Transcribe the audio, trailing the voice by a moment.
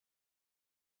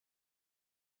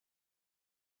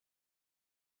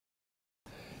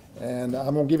And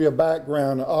I'm going to give you a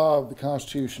background of the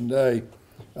Constitution Day.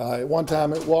 At one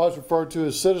time it was referred to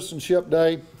as Citizenship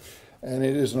Day, and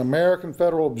it is an American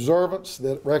federal observance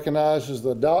that recognizes the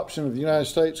adoption of the United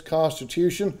States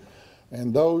Constitution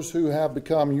and those who have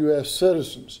become U.S.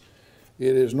 citizens.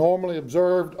 It is normally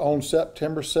observed on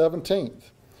September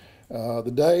 17th.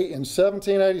 The day in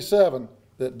 1787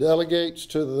 that delegates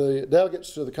to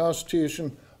the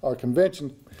Constitution or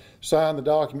Convention signed the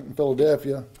document in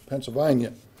Philadelphia,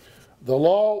 Pennsylvania. The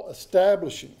law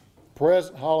establishing the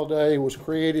present holiday was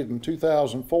created in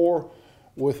 2004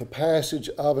 with the passage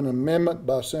of an amendment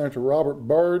by Senator Robert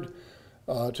Byrd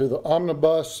to the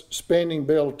Omnibus Spending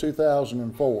Bill of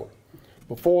 2004.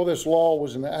 Before this law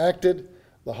was enacted,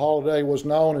 the holiday was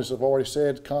known, as I've already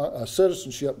said,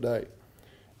 Citizenship Day.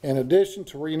 In addition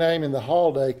to renaming the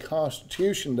holiday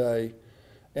Constitution Day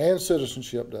and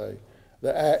Citizenship Day,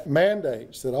 the Act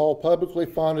mandates that all publicly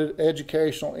funded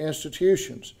educational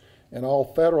institutions and all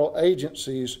federal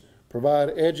agencies provide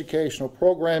educational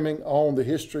programming on the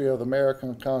history of the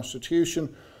American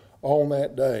Constitution on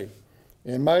that day.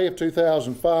 In May of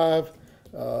 2005,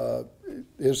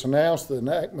 it's announced the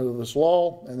enactment of this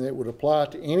law, and it would apply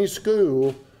to any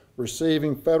school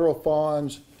receiving federal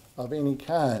funds of any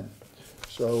kind.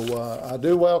 So I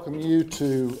do welcome you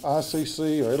to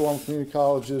ICC, or Itawamba Community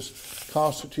College's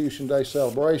Constitution Day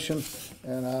celebration,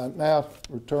 and I now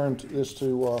return this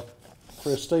to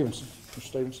Chris Stevenson. Mr.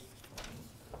 Stevenson.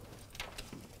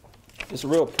 It's a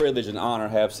real privilege and honor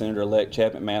to have Senator-elect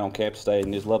Chad McMahan on campus today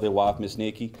and his lovely wife, Miss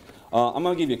Nikki. I'm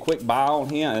going to give you a quick bio on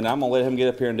him, and I'm going to let him get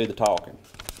up here and do the talking.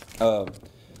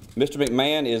 Mr.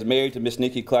 McMahan is married to Miss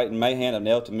Nikki Clayton Mahan of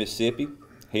Nelton, Mississippi.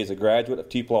 He is a graduate of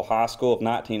Tupelo High School of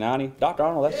 1990. Dr.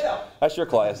 Arnold, that's your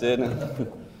class, isn't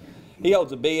it? He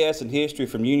holds a BS in history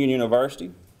from Union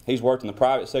University. He's worked in the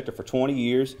private sector for 20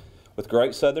 years with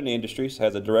Great Southern Industries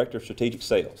as a director of strategic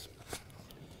sales.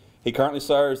 He currently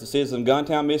serves the citizen of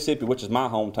Guntown, Mississippi, which is my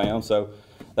hometown, so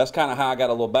that's kind of how I got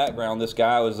a little background on this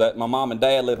guy, was that my mom and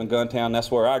dad live in Guntown, that's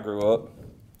where I grew up,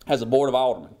 as a board of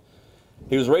aldermen.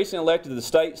 He was recently elected to the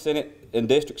state senate in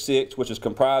District 6, which is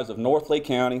comprised of North Lee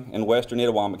County and Western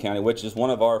Itawamba County, which is one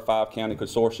of our 5-county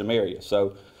consortium areas.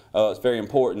 So it's very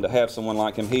important to have someone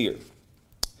like him here.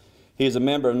 He is a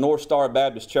member of North Star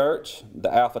Baptist Church,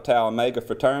 the Alpha Tau Omega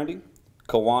Fraternity,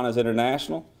 Kiwanis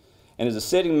International, and is a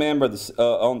sitting member of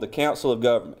on the Council of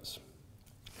Governments.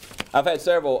 I've had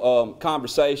several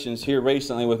conversations here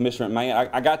recently with Mr. McMahan.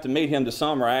 I got to meet him this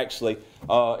summer, actually,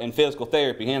 in physical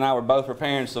therapy. He and I were both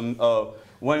repairing some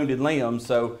wounded limbs.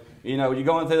 So, you know, you're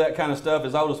going through that kind of stuff,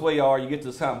 as old as we are, you get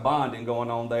this kind of bonding going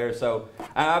on there. So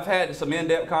I've had some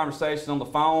in-depth conversations on the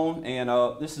phone, and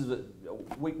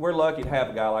we're lucky to have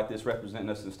a guy like this representing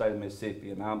us in the state of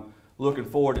Mississippi. And I'm looking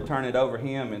forward to turning it over to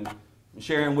him and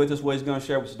sharing with us what he's going to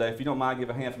share with us today. If you don't mind, give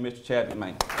a hand for Mr. Chad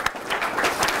McMahan.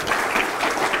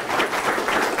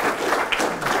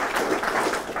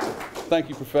 Thank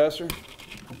you, Professor.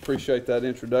 Appreciate that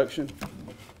introduction.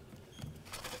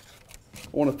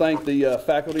 I want to thank the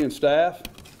faculty and staff,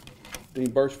 Dean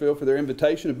Birchfield, for their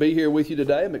invitation to be here with you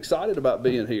today. I'm excited about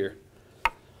being here.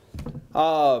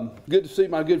 Good to see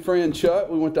my good friend Chuck.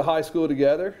 We went to high school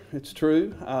together. It's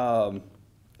true.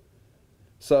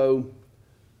 So,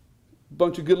 a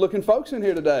bunch of good-looking folks in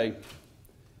here today.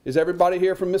 Is everybody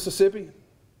here from Mississippi?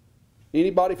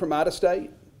 Anybody from out of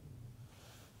state?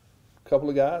 A couple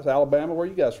of guys. Alabama, where are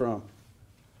you guys from?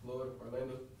 Florida,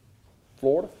 Orlando.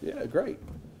 Florida? Yeah, great.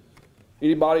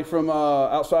 Anybody from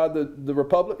outside the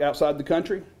Republic, outside the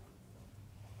country?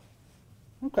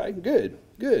 Okay, good,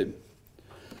 good.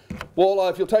 Well,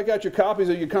 if you'll take out your copies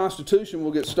of your Constitution,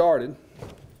 we'll get started.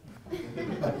 I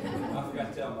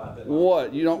forgot to tell him about that.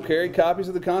 What, you don't carry copies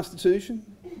of the Constitution?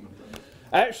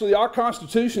 Actually, our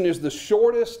Constitution is the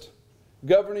shortest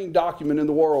governing document in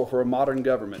the world for a modern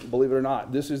government, believe it or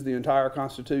not. This is the entire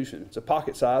Constitution. It's a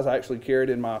pocket size. I actually carry it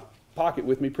in my pocket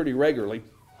with me pretty regularly.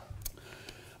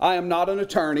 I am not an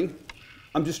attorney.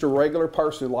 I'm just a regular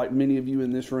person like many of you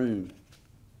in this room.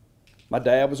 My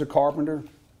dad was a carpenter.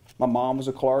 My mom was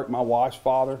a clerk. My wife's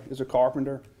father is a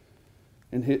carpenter.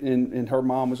 And her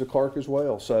mom was a clerk as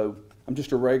well. So I'm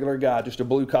just a regular guy, just a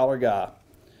blue-collar guy.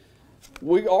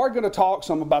 We are going to talk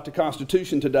some about the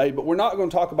Constitution today, but we're not going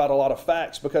to talk about a lot of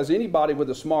facts because anybody with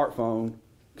a smartphone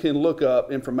can look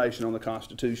up information on the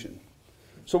Constitution.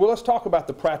 So let's talk about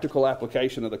the practical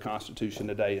application of the Constitution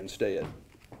today instead.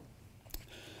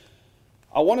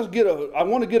 I want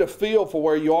to get a feel for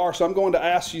where you are, so I'm going to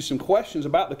ask you some questions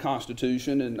about the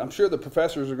Constitution, and I'm sure the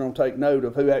professors are going to take note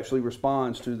of who actually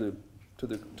responds to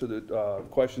the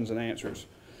questions and answers.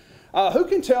 Who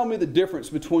can tell me the difference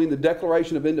between the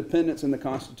Declaration of Independence and the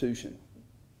Constitution?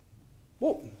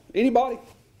 Well, anybody?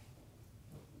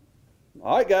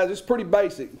 All right, guys, it's pretty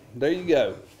basic. There you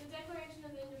go. The Declaration of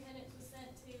Independence was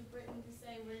sent to Britain to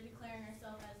say we're declaring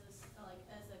ourselves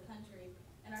as a country,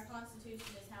 and our Constitution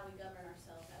is how we govern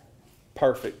ourselves as a country.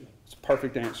 Perfect. It's a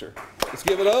perfect answer. Let's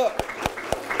give it up.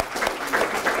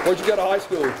 Where'd you go to high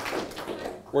school?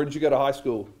 Where did you go to high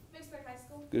school? Vicksburg High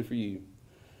School. Good for you.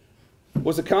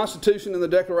 Was the Constitution and the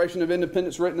Declaration of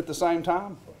Independence written at the same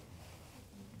time?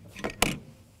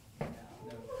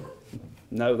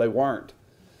 No, they weren't.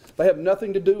 They have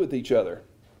nothing to do with each other.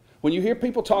 When you hear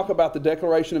people talk about the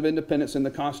Declaration of Independence and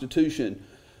the Constitution,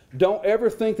 don't ever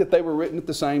think that they were written at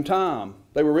the same time.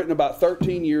 They were written about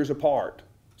 13 years apart.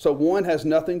 So one has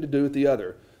nothing to do with the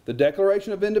other. The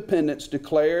Declaration of Independence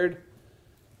declared,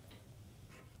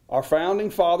 our founding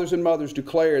fathers and mothers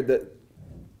declared that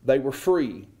they were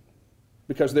free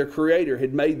because their Creator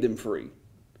had made them free.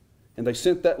 And they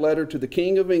sent that letter to the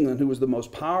King of England, who was the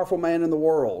most powerful man in the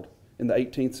world in the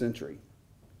 18th century.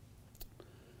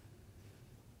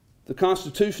 The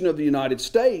Constitution of the United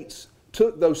States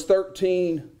took those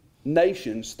 13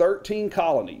 nations, 13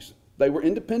 colonies. They were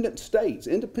independent states,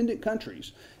 independent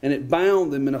countries, and it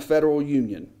bound them in a federal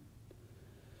union.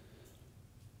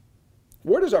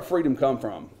 Where does our freedom come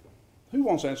from? Who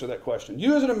wants to answer that question?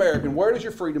 You as an American, where does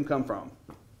your freedom come from?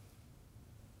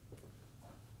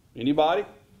 Anybody?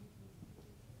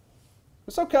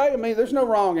 It's okay. I mean, there's no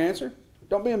wrong answer.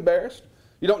 Don't be embarrassed.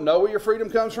 You don't know where your freedom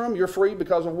comes from? You're free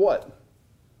because of what?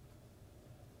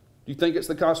 Do you think it's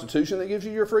the Constitution that gives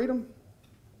you your freedom?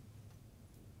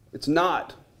 It's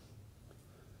not.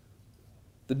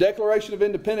 The Declaration of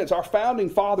Independence, our founding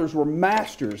fathers were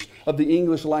masters of the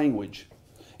English language.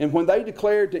 And when they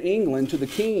declared to England, to the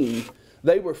king,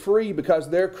 they were free because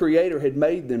their Creator had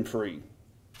made them free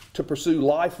to pursue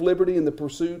life, liberty, and the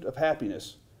pursuit of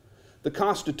happiness. The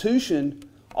Constitution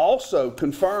also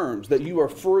confirms that you are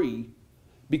free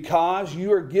because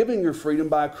you are giving your freedom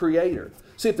by a Creator.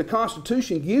 See, if the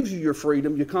Constitution gives you your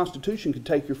freedom, your Constitution could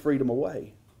take your freedom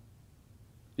away.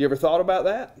 You ever thought about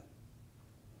that?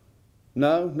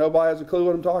 No? Nobody has a clue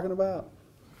what I'm talking about?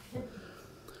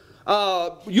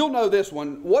 You'll know this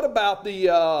one. What about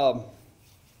the...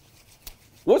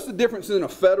 what's the difference in a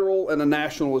federal and a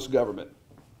nationalist government?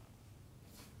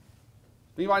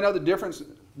 Anybody know the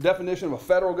definition of a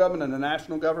federal government and a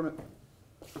national government?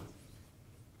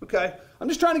 Okay. I'm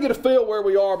just trying to get a feel where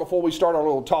we are before we start our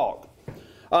little talk.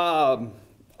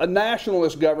 A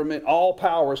nationalist government, all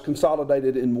power is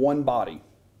consolidated in one body.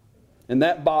 And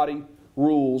that body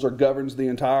rules or governs the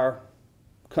entire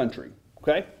country.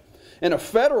 Okay? And a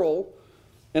federal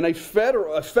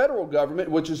government,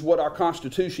 which is what our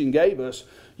Constitution gave us,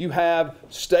 you have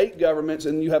state governments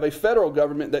and you have a federal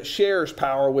government that shares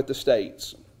power with the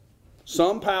states.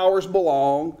 Some powers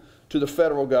belong to the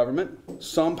federal government.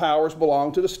 Some powers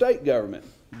belong to the state government.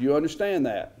 Do you understand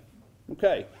that?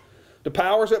 Okay. The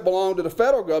powers that belong to the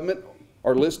federal government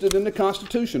are listed in the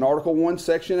Constitution, Article 1,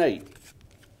 Section 8.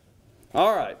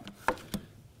 All right.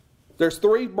 There's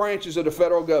 3 branches of the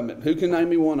federal government. Who can name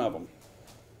me one of them?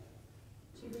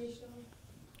 Judicial.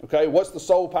 Okay, what's the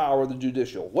sole power of the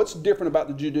judicial? What's different about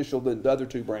the judicial than the other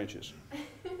 2 branches?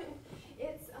 Isn't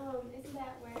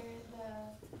that where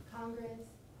the Congress,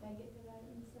 they get to that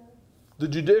and stuff? The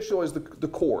judicial is the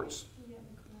courts.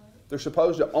 They're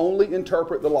supposed to only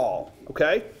interpret the law,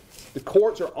 okay? The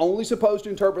courts are only supposed to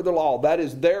interpret the law. That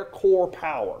is their core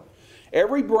power.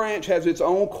 Every branch has its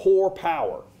own core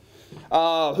power.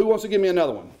 Who wants to give me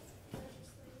another one?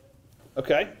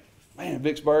 Okay. Man,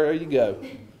 Vicksburg, there you go.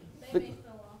 They make the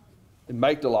law. They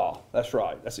make the law. That's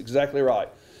right. That's exactly right.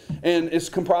 And it's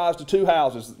comprised of 2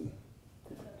 houses,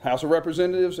 House of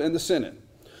Representatives and the Senate.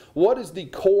 What is the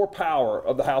core power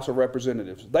of the House of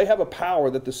Representatives? They have a power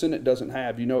that the Senate doesn't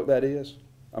have. You know what that is?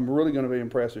 I'm really going to be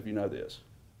impressed if you know this.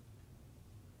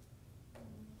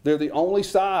 They're the only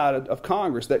side of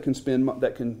Congress that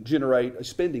can generate a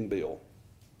spending bill.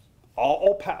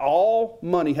 All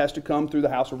money has to come through the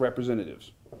House of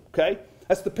Representatives. Okay?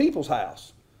 That's the people's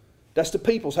house. That's the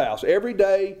people's house.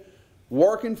 Everyday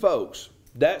working folks.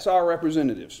 That's our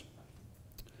representatives.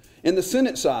 In the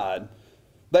Senate side,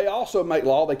 they also make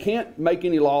law. They can't make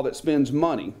any law that spends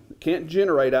money. It can't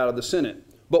generate out of the Senate.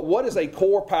 But what is a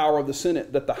core power of the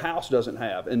Senate that the House doesn't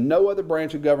have and no other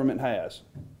branch of government has?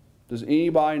 Does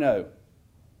anybody know?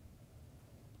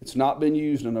 It's not been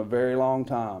used in a very long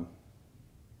time.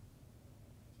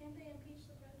 Can't they impeach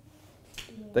the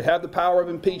president? They have the power of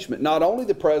impeachment. Not only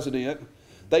the president,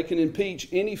 they can impeach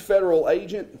any federal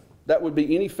agent, that would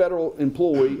be any federal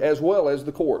employee, as well as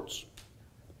the courts.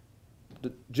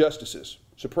 The justices.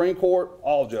 Supreme Court,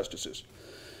 all justices.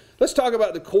 Let's talk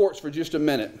about the courts for just a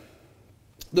minute.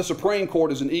 the Supreme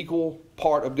Court is an equal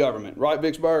part of government. Right,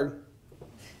 Vicksburg?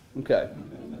 Okay.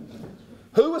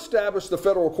 Who established the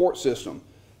federal court system?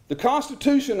 The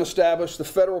Constitution established the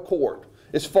federal court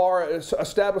as far as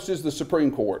establishes the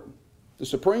Supreme Court. The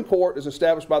Supreme Court is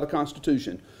established by the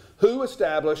Constitution. Who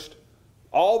established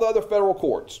all the other federal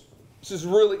courts? This is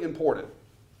really important.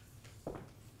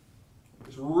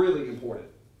 It's really important.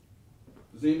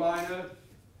 Does anybody know?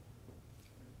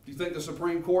 Do you think the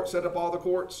Supreme Court set up all the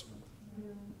courts?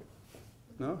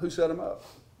 No? Who set them up?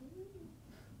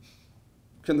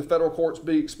 Can the federal courts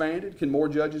be expanded? Can more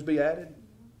judges be added?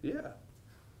 Yeah.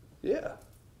 Yeah.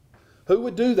 Who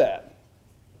would do that?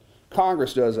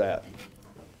 Congress does that.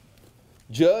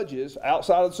 Judges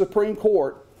outside of the Supreme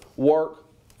Court work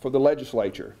for the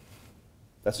legislature.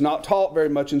 That's not taught very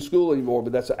much in school anymore,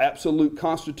 but that's an absolute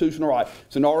constitutional right.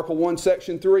 It's in Article 1,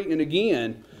 Section 3, and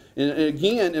again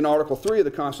in Article 3 of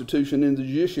the Constitution in the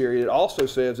judiciary, it also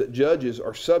says that judges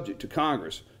are subject to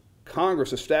Congress.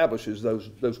 Congress establishes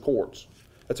those courts.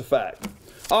 That's a fact.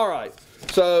 All right,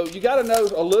 so you got to know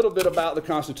a little bit about the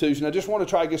Constitution. I just want to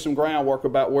try to get some groundwork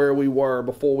about where we were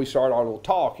before we start our little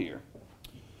talk here.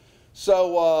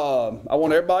 So I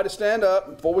want everybody to stand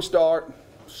up before we start.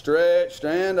 Stretch,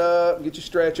 stand up, get your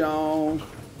stretch on.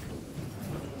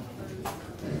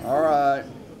 All right.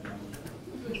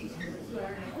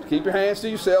 Keep your hands to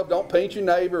yourself. Don't pinch your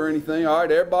neighbor or anything. All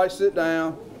right, everybody sit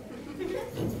down.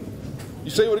 You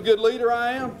see what a good leader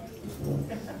I am?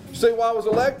 You see why I was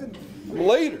elected? I'm a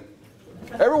leader.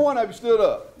 Every one of you stood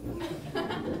up.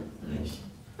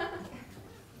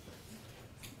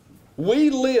 We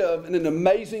live in an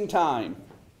amazing time.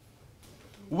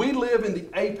 We live in the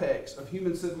apex of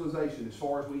human civilization as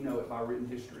far as we know it by written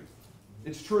history.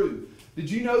 It's true. Did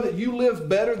you know that you live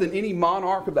better than any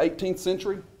monarch of the 18th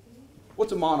century?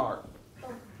 What's a monarch?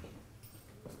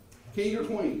 King or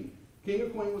queen? King or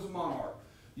queen was a monarch.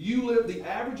 The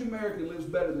average American lives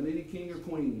better than any king or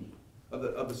queen of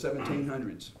the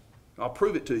 1700s. I'll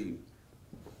prove it to you.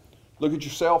 Look at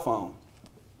your cell phone.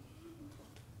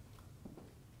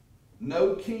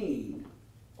 No king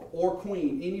or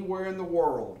queen anywhere in the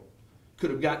world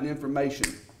could have gotten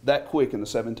information that quick in the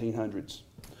 1700s.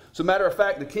 As a matter of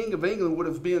fact, the King of England would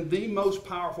have been the most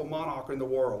powerful monarch in the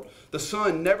world. The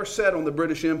sun never set on the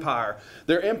British Empire.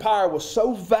 Their empire was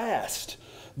so vast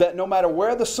that no matter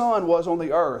where the sun was on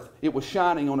the earth, it was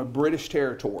shining on a British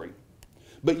territory.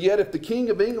 But yet, if the King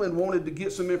of England wanted to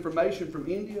get some information from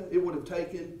India, it would have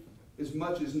taken as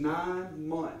much as 9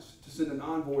 months to send an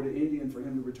envoy to India and for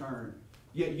him to return.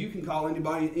 Yet you can call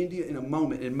anybody in India in a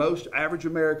moment, and most average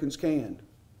Americans can.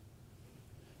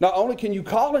 Not only can you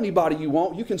call anybody you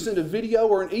want, you can send a video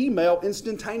or an email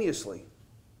instantaneously.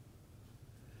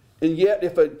 And yet,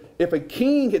 if a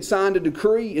king had signed a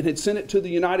decree and had sent it to the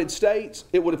United States,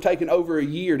 it would have taken over a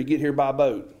year to get here by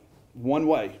boat, one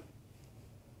way.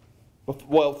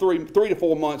 Well, 3 to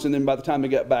 4 months, and then by the time they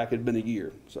got back, it had been a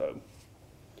year. So,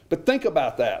 but think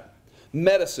about that.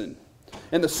 Medicine.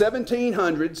 In the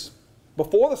 1700s,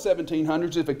 before the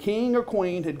 1700s, if a king or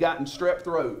queen had gotten strep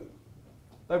throat,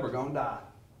 they were going to die.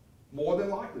 More than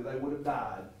likely, they would have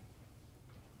died.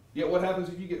 Yet what happens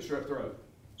if you get strep throat?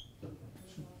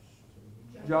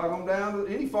 Jog on down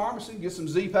to any pharmacy, get some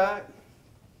Z-Pack.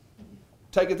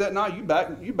 Take it that night, you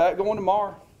back going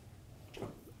tomorrow.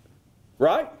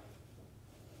 Right?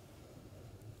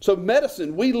 So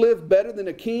medicine, we live better than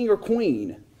a king or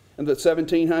queen in the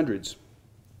 1700s.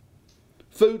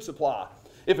 Food supply.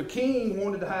 If a king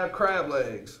wanted to have crab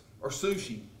legs or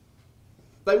sushi,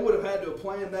 they would have had to have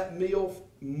planned that meal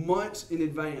months in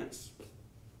advance.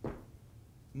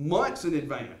 Months in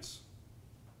advance.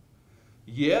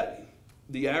 Yet,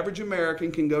 the average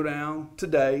American can go down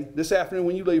today, this afternoon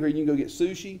when you leave here, you can go get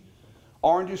sushi,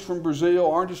 oranges from Brazil,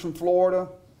 oranges from Florida,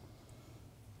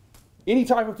 any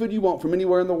type of food you want from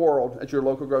anywhere in the world at your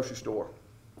local grocery store.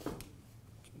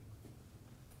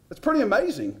 It's pretty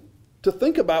amazing to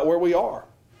think about where we are.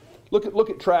 Look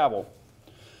at travel.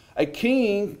 A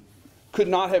king could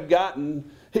not have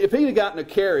gotten, if he had gotten a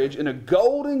carriage, in a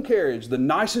golden carriage, the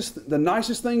nicest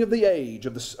thing of the age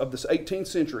of this 18th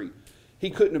century, he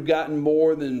couldn't have gotten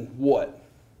more than what?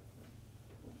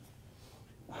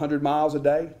 100 miles a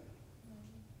day?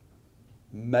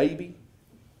 Maybe.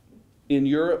 In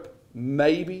Europe,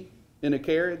 maybe in a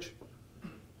carriage.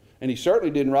 And he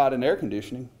certainly didn't ride in air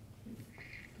conditioning.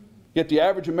 Yet the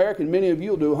average American, many of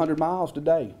you will do 100 miles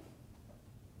today.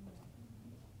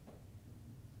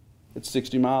 It's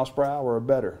 60 miles per hour or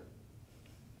better.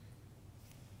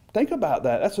 Think about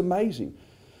that. That's amazing.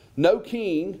 No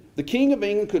king, the King of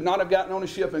England could not have gotten on a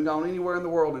ship and gone anywhere in the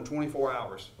world in 24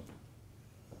 hours.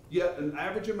 Yet an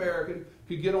average American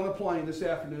could get on a plane this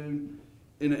afternoon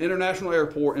in an international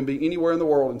airport and be anywhere in the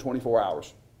world in 24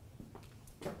 hours.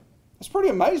 That's pretty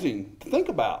amazing to think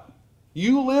about.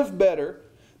 You live better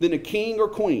than a king or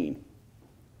queen.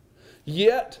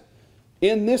 Yet,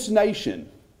 in this nation,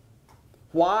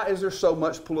 why is there so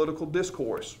much political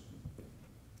discourse?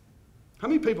 How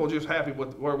many people are just happy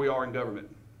with where we are in government?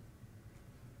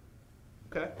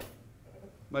 Okay?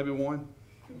 Maybe one?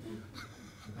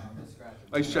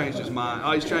 Oh, he's changed his mind.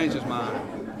 Oh, he's changed his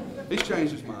mind. He's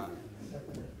changed his mind.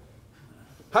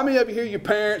 How many of you hear your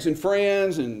parents and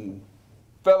friends and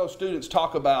fellow students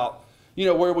talk about, you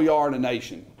know, where we are in a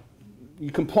nation?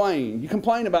 You complain. You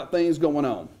complain about things going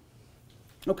on.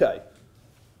 Okay.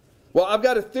 Well, I've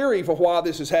got a theory for why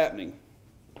this is happening.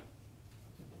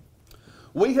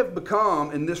 We have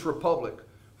become, in this republic,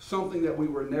 something that we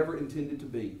were never intended to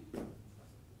be.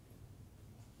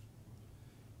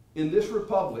 In this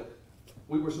republic,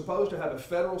 we were supposed to have a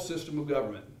federal system of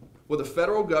government, where the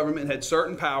federal government had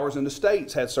certain powers and the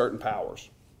states had certain powers.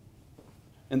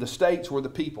 And the states were the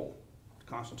people. The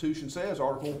Constitution says,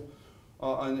 Article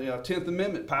in the 10th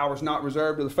Amendment, powers not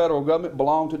reserved to the federal government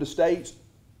belong to the states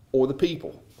or the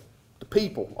people. The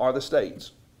people are the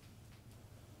states.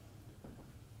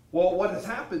 Well, what has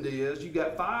happened is you've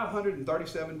got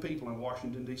 537 people in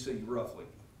Washington, D.C., roughly.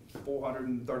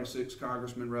 436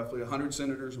 congressmen, roughly 100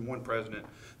 senators, and 1 president.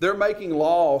 They're making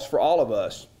laws for all of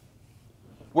us.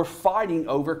 We're fighting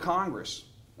over Congress.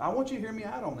 Now, I want you to hear me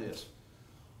out on this.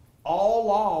 All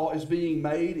law is being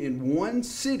made in one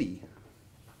city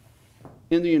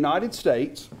in the United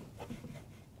States,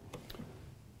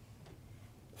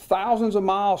 thousands of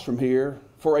miles from here,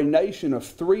 for a nation of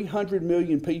 300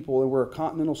 million people, and we're a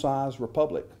continental-sized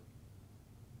republic.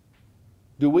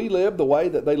 Do we live the way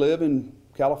that they live in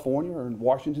California or in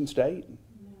Washington State? No.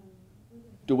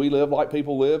 Do we live like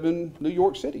people live in New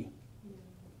York City? No.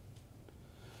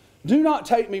 Do not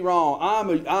take me wrong.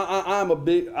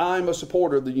 I'm a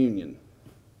supporter of the union,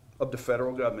 of the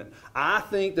federal government. I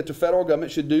think that the federal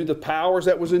government should do the powers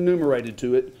that was enumerated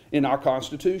to it in our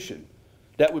Constitution.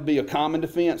 That would be a common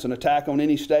defense. An attack on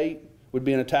any state would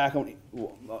be an attack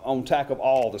on attack of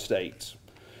all the states.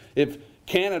 If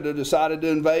Canada decided to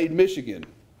invade Michigan,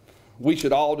 we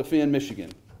should all defend Michigan,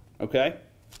 okay?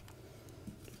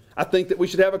 I think that we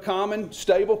should have a common,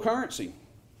 stable currency.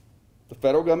 The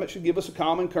federal government should give us a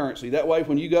common currency. That way,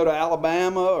 when you go to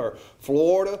Alabama or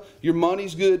Florida, your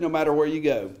money's good no matter where you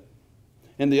go.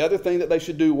 And the other thing that they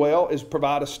should do well is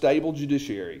provide a stable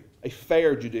judiciary, a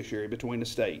fair judiciary between the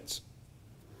states.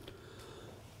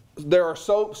 There are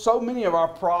so many of our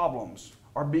problems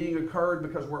are being occurred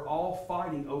because we're all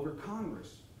fighting over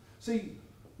Congress. See,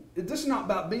 this is not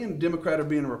about being a Democrat or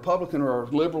being a Republican or a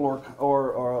liberal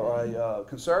or a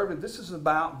conservative. This is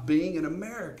about being an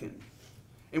American.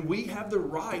 And we have the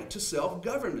right to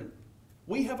self-government.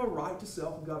 We have a right to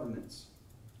self-governance.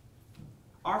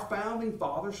 Our founding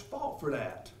fathers fought for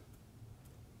that.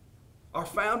 Our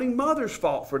founding mothers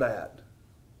fought for that.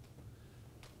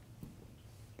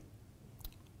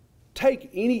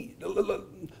 Take any,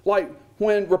 like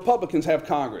when Republicans have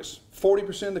Congress,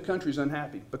 40% of the country is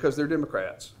unhappy because they're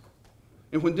Democrats.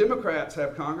 And when Democrats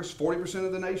have Congress, 40%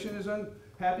 of the nation is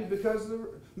unhappy because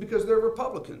they're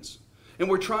Republicans. And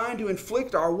we're trying to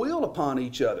inflict our will upon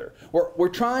each other. We're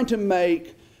trying to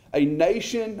make a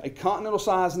nation, a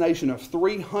continental-sized nation of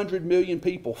 300 million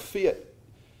people fit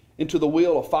into the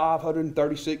will of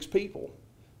 536 people.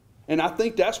 And I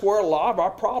think that's where a lot of our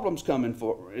problems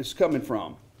is coming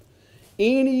from.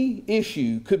 Any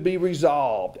issue could be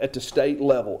resolved at the state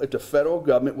level if the federal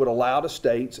government would allow the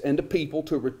states and the people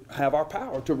to have our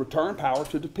power, to return power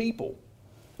to the people.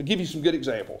 I'll give you some good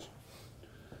examples.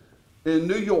 In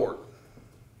New York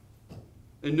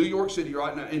City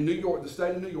right now, in New York, the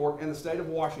state of New York and the state of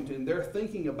Washington, they're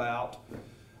thinking about,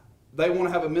 they want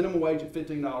to have a minimum wage at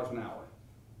 $15 an hour.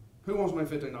 Who wants to make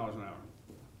 $15 an hour?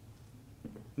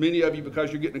 Many of you,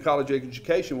 because you're getting a college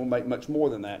education, will make much more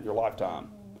than that in your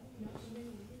lifetime.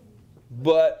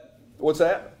 But, what's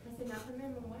that? I said not the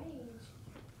minimum wage.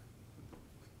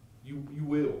 You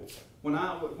will. When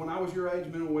I was your age,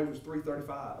 minimum wage was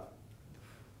 $3.35.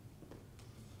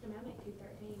 And I make $2.13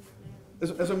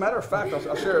 right now. As a matter of fact,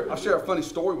 I'll share a funny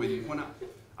story with you.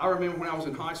 I remember when I was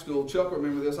in high school, Chuck will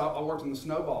remember this, I worked in the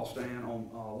snowball stand on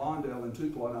Lawndale in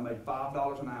Tupelo, and I made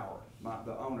 $5 an hour.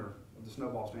 The owner of the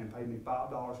snowball stand paid me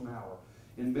 $5 an hour.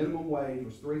 And minimum wage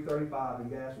was $3.35 and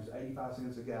gas was 85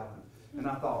 cents a gallon. And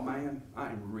I thought, man, I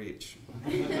am rich.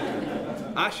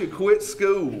 I should quit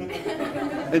school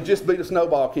and just be the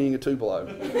snowball king of Tupelo.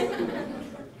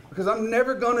 Because I'm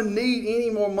never going to need any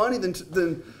more money than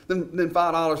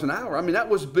 $5 an hour. I mean, that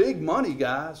was big money,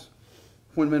 guys,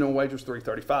 when minimum wage was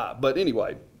 $3.35. But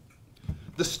anyway,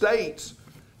 The states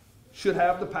should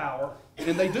have the power,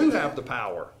 and they do have the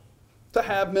power, to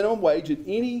have minimum wage at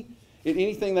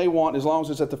anything they want as long as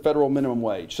it's at the federal minimum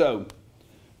wage. So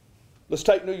let's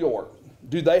take New York.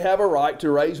 Do they have a right to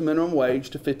raise minimum wage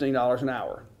to $15 an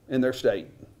hour in their state?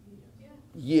 Yeah.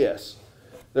 Yes.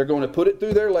 They're going to put it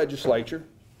through their legislature.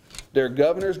 Their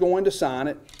governor's going to sign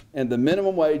it, and the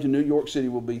minimum wage in New York City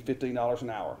will be $15 an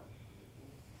hour.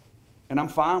 And I'm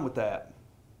fine with that.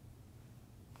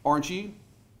 Aren't you?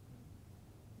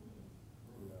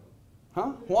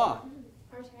 Huh? Why?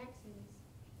 Our taxes.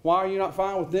 Why are you not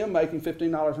fine with them making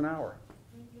 $15 an hour?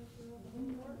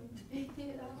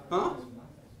 Huh?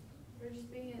 We're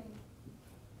just being.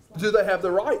 Do they have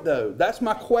the right, though? That's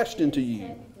my question to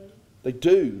you. They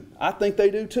do. I think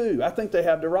they do too. I think they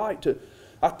have the right to.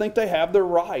 I think they have the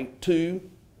right to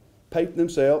pay their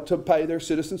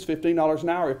citizens $15 an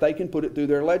hour if they can put it through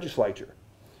their legislature.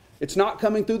 It's not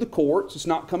coming through the courts. It's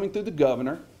not coming through the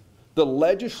governor. The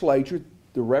legislature,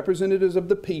 the representatives of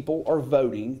the people, are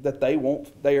voting that they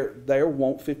want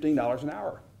 $15 an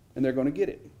hour, and they're going to get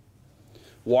it.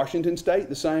 Washington State,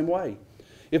 the same way.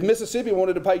 If Mississippi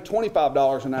wanted to pay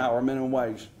 $25 an hour minimum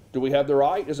wage, do we have the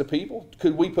right as a people?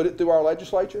 Could we put it through our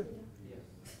legislature?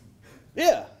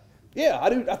 Yeah. Yeah, I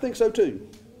do. I think so too.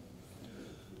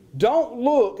 Don't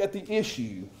look at the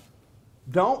issue.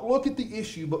 Don't look at the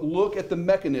issue, but look at the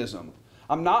mechanism.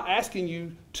 I'm not asking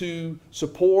you to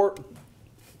support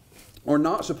or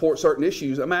not support certain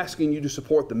issues. I'm asking you to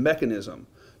support the mechanism.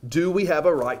 Do we have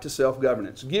a right to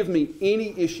self-governance? Give me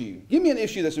any issue. Give me an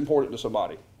issue that's important to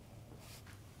somebody.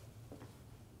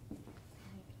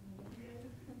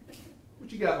 What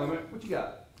you got, Limit? What you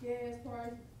got? Yes,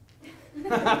 part.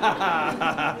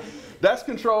 That's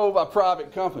controlled by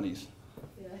private companies.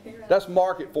 That's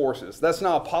market forces. That's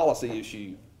not a policy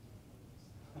issue.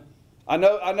 I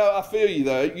know, I feel you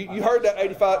though. You heard that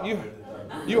 85,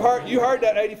 you heard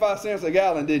that 85 cents a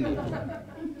gallon, didn't you?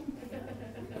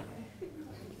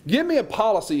 Give me a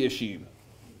policy issue.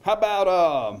 How about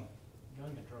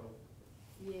Gun control.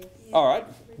 Yes. all right,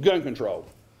 gun control.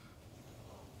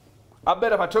 I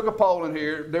bet if I took a poll in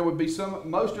here, there would be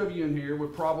most of you in here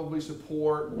would probably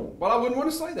support, well, I wouldn't want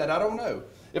to say that, I don't know.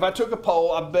 If I took a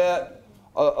poll, I bet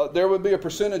there would be a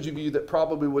percentage of you that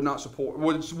probably would not support,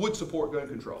 would support gun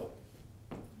control.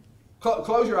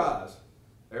 Close your eyes.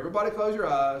 Everybody close your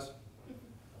eyes.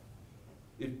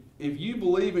 If you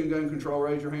believe in gun control,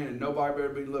 raise your hand, and nobody better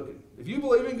be looking. If you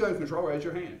believe in gun control, raise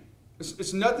your hand.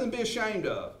 It's nothing to be ashamed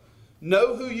of.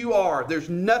 Know who you are. There's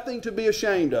nothing to be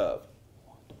ashamed of.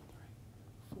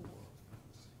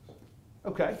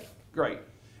 Okay, great.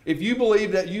 If you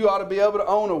believe that you ought to be able to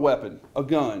own a weapon, a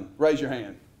gun, raise your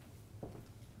hand.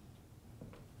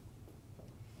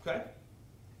 Okay?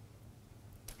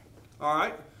 All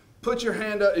right. Put your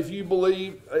hand up if you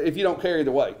believe, if you don't care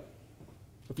either way.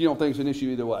 If you don't think it's an issue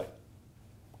either way.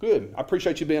 Good. I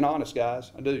appreciate you being honest,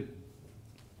 guys. I do.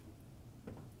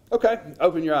 Okay,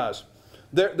 open your eyes.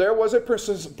 There was a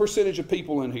percentage of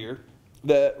people in here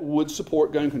that would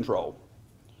support gun control.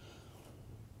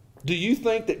 Do you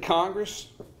think that Congress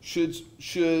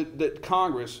that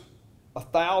Congress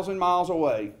 1,000 miles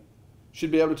away should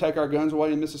be able to take our guns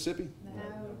away in Mississippi? No.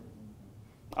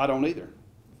 I don't either.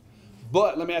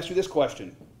 But let me ask you this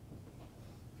question.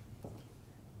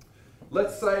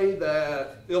 Let's say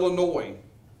that Illinois,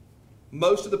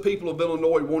 most of the people of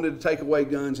Illinois wanted to take away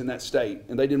guns in that state,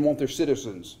 and they didn't want their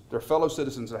citizens, their fellow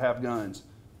citizens, to have guns.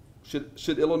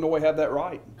 Should Illinois have that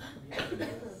right?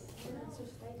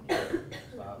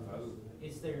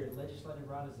 It's their legislative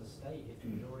right as a state. If the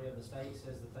majority of the state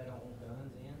says that they don't want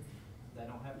guns in, they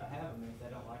don't have to have them. If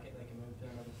they don't like it, they can move to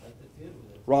another state that's good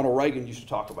with it. Ronald Reagan used to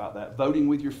talk about that, voting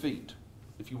with your feet.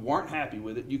 If you weren't happy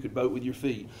with it, you could vote with your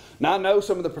feet. Now I know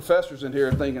some of the professors in here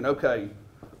are thinking, okay,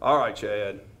 all right,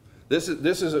 Chad, this is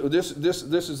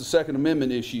the Second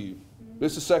Amendment issue.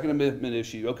 This is a Second Amendment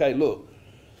issue. Okay, look,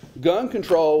 gun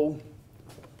control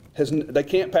they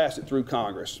can't pass it through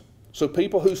Congress. So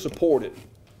people who support it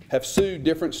have sued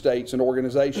different states and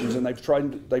organizations, and they've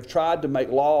tried to make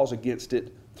laws against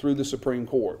it through the Supreme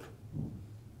Court.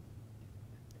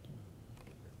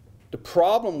 The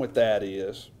problem with that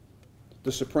is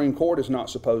the Supreme Court is not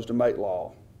supposed to make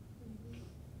law.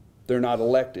 They're not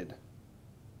elected.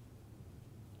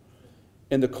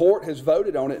 And the court has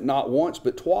voted on it not once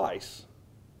but twice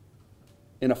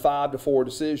in a 5-4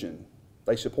 decision.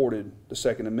 They supported the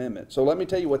Second Amendment. So let me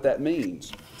tell you what that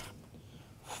means.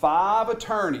 5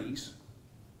 attorneys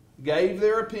gave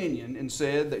their opinion and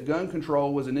said that gun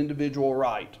control was an individual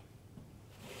right.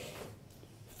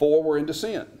 4 were in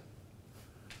dissent.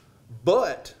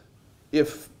 But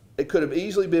if it could have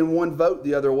easily been one vote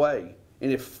the other way.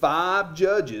 And if 5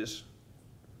 judges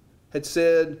had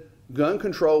said gun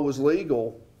control was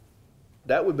legal,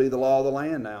 that would be the law of the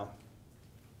land now.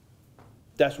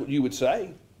 That's what you would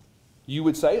say. You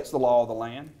would say it's the law of the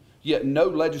land, yet no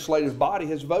legislative body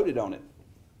has voted on it.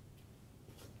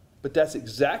 But that's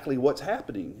exactly what's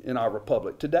happening in our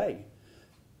republic today.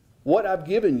 What I've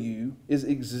given you is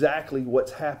exactly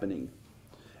what's happening.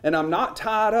 And I'm not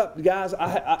tied up, guys.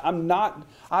 I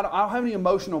don't have any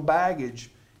emotional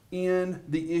baggage in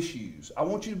the issues. I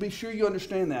want you to be sure you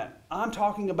understand that. I'm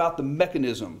talking about the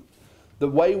mechanism, the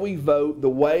way we vote, the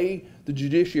way the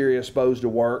judiciary is supposed to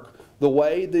work, the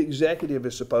way the executive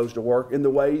is supposed to work, and the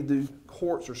way the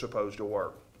courts are supposed to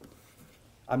work.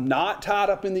 I'm not tied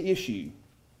up in the issue.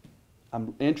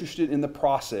 I'm interested in the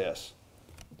process.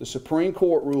 The Supreme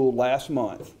Court ruled last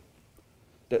month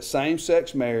that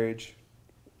same-sex marriage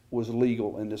was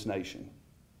legal in this nation.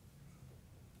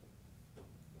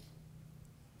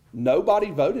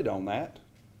 Nobody voted on that.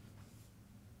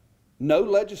 No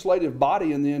legislative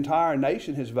body in the entire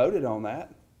nation has voted on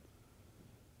that.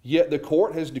 Yet the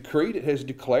court has decreed it, has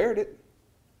declared it.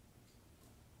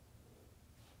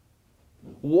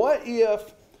 What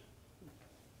if,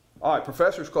 all right,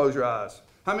 professors, close your eyes.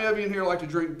 How many of you in here like to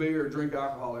drink beer or drink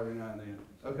alcohol every now and then?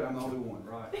 Okay, I'm the only one,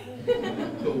 right?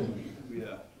 Cool,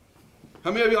 yeah.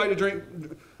 How many of you like to drink,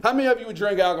 how many of you would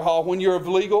drink alcohol when you're of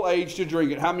legal age to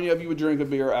drink it? How many of you would drink a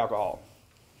beer or alcohol?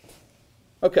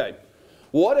 Okay,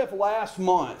 what if last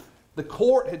month the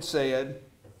court had said,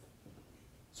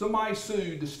 somebody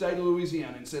sued the state of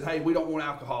Louisiana and said, hey, we don't want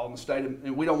alcohol in the state of,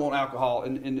 and we don't want alcohol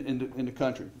in the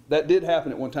country. That did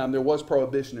happen at one time. There was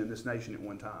prohibition in this nation at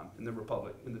one time, in the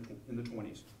republic, in the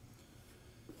 20s.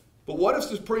 But what if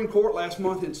the Supreme Court last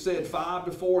month had said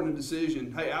 5-4 in the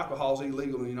decision, hey, alcohol is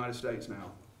illegal in the United States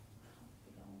now?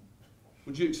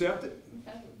 Would you accept it?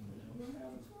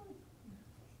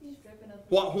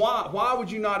 Why would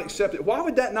you not accept it? Why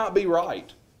would that not be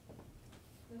right?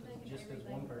 Just because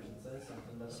one person says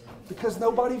something doesn't mean. Because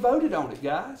nobody voted on it,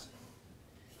 guys.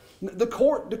 The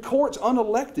court's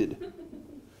unelected.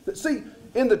 See,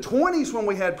 in the 20s when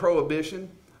we had prohibition,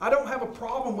 I don't have a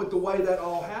problem with the way that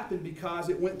all happened because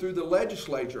it went through the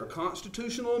legislature. A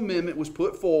constitutional amendment was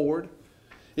put forward.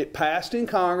 It passed in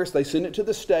Congress. They sent it to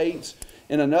the states.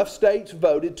 And enough states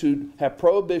voted to have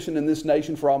prohibition in this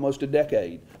nation for almost a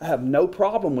decade. I have no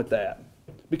problem with that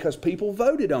because people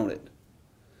voted on it.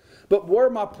 But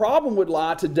where my problem would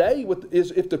lie today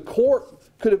is if the court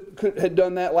had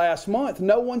done that last month,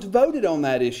 no one's voted on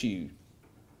that issue.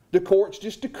 The courts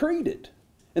just decreed it.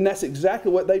 And that's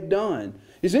exactly what they've done.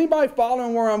 Is anybody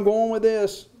following where I'm going with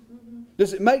this?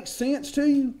 Does it make sense to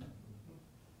you?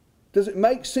 Does it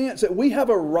make sense that we have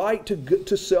a right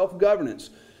to self-governance?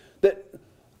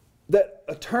 That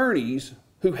attorneys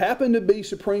who happen to be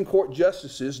Supreme Court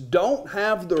justices don't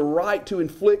have the right to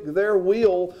inflict their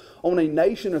will on a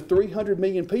nation of 300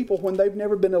 million people when they've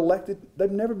never been elected.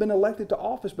 They've never been elected to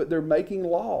office, but they're making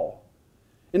law.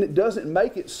 And it doesn't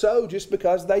make it so just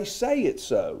because they say it's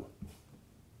so.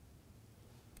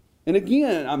 And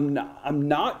again, I'm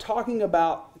not talking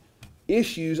about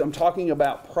issues, I'm talking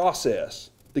about process.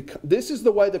 This is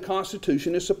the way the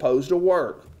Constitution is supposed to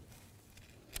work.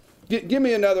 Give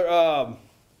me another,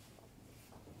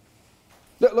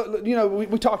 you know,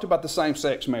 we talked about the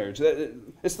same-sex marriage.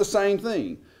 It's the same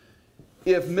thing.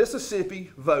 If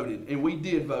Mississippi voted, and we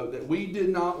did vote, that we did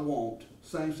not want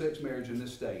same-sex marriage in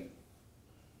this state,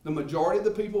 the majority of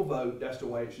the people vote, that's the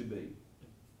way it should be.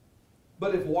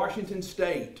 But if Washington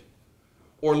State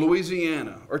or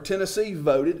Louisiana or Tennessee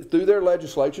voted through their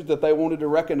legislatures that they wanted to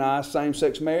recognize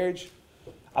same-sex marriage,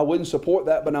 I wouldn't support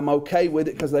that, but I'm okay with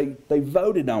it because they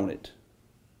voted on it.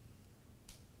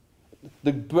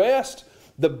 The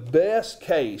best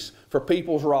case for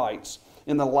people's rights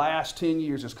in the last 10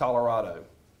 years is Colorado.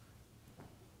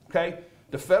 Okay?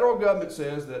 The federal government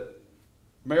says that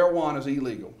marijuana is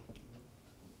illegal.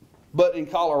 But in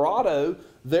Colorado,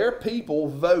 their people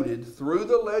voted through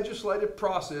the legislative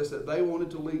process that they wanted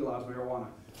to legalize marijuana.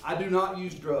 I do not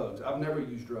use drugs. I've never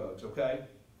used drugs, okay?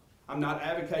 I'm not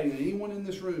advocating that anyone in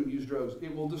this room use drugs.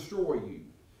 It will destroy you.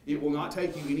 It will not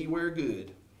take you anywhere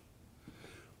good.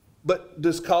 But do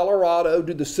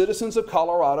the citizens of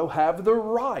Colorado have the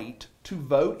right to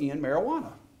vote in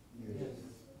marijuana? Yes.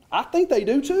 I think they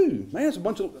do too. Man, it's a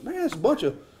bunch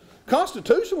of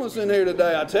constitutionalists in here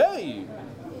today, I tell you.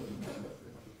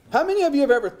 How many of you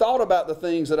have ever thought about the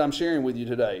things that I'm sharing with you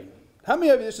today? How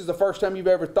many of you, this is the first time you've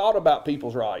ever thought about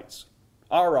people's rights?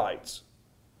 Our rights.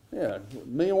 Yeah,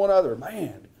 me and one other.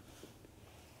 Man.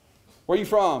 Where are you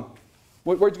from?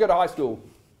 Where'd you go to high school?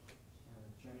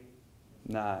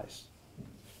 Nice.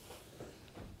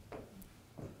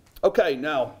 Okay,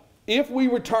 now, if we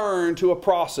return to a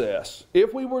process,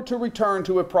 if we were to return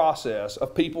to a process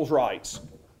of people's rights,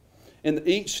 and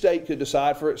each state could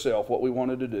decide for itself what we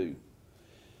wanted to do,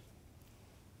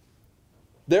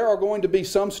 there are going to be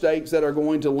some states that are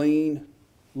going to lean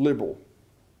liberal.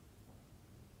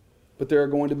 But there are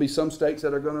going to be some states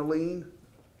that are going to lean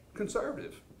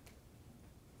conservative.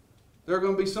 There are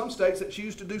going to be some states that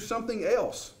choose to do something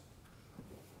else.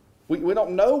 We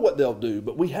don't know what they'll do,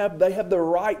 but they have the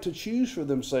right to choose for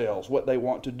themselves what they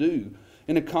want to do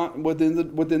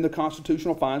within the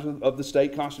constitutional confines of the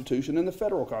state constitution and the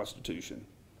federal constitution.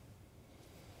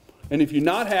 And if you're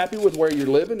not happy with where you're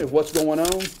living, if what's going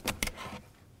on,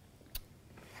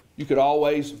 you could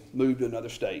always move to another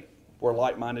state where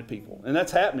like-minded people. And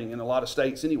that's happening in a lot of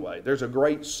states anyway. There's a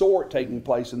great sort taking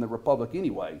place in the republic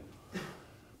anyway.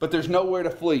 But there's nowhere to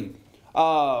flee.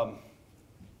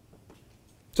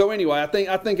 So anyway, I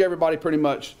think everybody pretty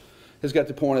much has got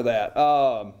the point of that.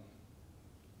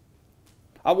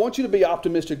 I want you to be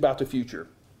optimistic about the future.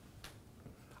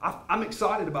 I'm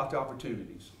excited about the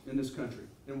opportunities in this country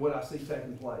and what I see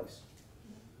taking place.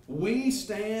 We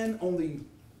stand on the,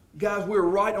 guys, we're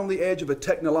right on the edge of a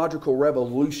technological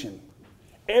revolution.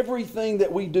 Everything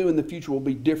that we do in the future will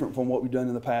be different from what we've done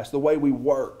in the past. The way we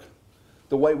work,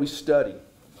 the way we study.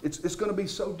 It's going to be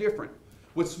so different.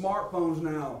 With smartphones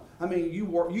now, I mean, you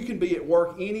can be at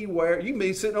work anywhere. You can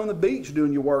be sitting on the beach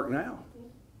doing your work now.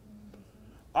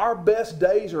 Our best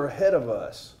days are ahead of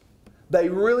us. They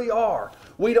really are.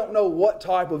 We don't know what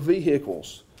type of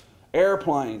vehicles,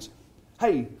 airplanes.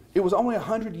 Hey, it was only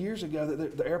 100 years ago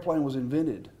that the airplane was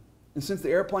invented. And since the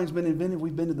airplane's been invented,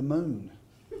 we've been to the moon.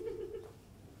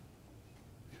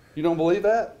 You don't believe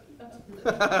that?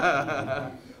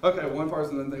 Okay, one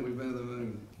person doesn't think we've been to the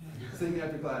moon. See me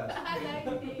after class. I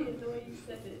know you did, the way you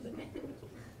said it.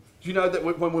 Do you know that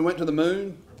when we went to the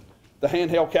moon, the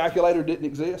handheld calculator didn't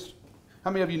exist?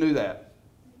 How many of you knew that?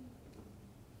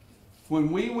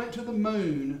 When we went to the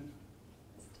moon,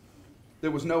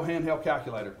 there was no handheld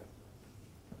calculator.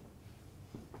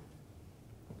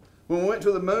 When we went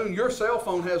to the moon, your cell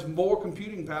phone has more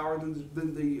computing power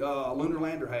than the lunar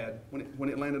lander had when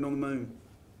it landed on the moon.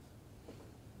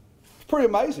 It's pretty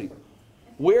amazing.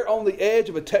 We're on the edge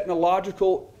of a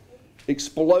technological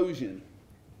explosion.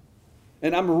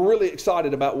 And I'm really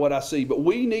excited about what I see. But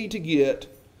we need to get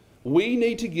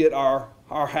our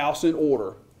house in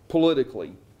order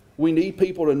politically. We need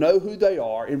people to know who they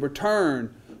are and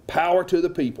return power to the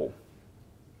people.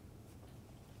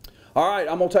 All right,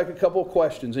 I'm going to take a couple of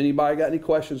questions. Anybody got any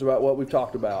questions about what we've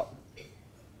talked about?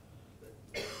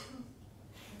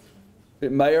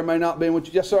 It may or may not be what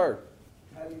you... Yes, sir.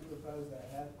 How do you propose that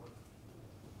happen?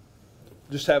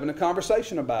 Just having a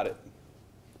conversation about it.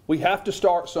 We have to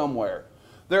start somewhere.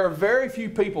 There are very few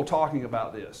people talking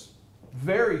about this.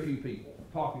 Very few people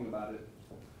talking about it.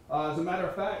 As a matter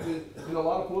of fact, in a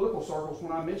lot of political circles,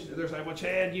 when I mention it, they're saying, well,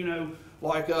 Chad, you know,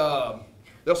 like,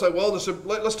 they'll say, well,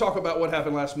 let's talk about what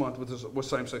happened last month with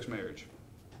same-sex marriage.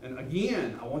 And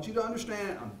again, I want you to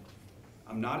understand,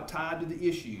 I'm not tied to the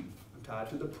issue. I'm tied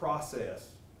to the process.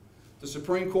 The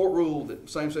Supreme Court ruled that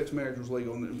same-sex marriage was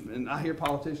legal, and I hear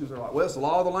politicians are like, well, it's the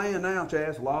law of the land now, Chad,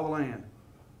 it's the law of the land.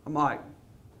 I'm like,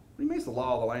 what do you mean it's the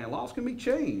law of the land? Laws can be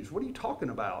changed. What are you talking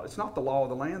about? It's not the law of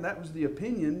the land. That was the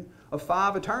opinion of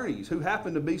 5 attorneys who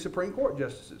happened to be Supreme Court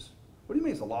justices. What do you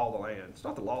mean it's the law of the land? It's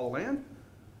not the law of the land.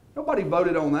 Nobody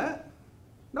voted on that.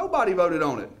 Nobody voted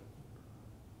on it.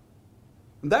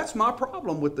 And that's my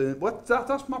problem with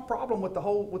that's my problem with the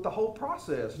whole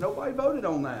process. Nobody voted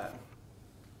on that.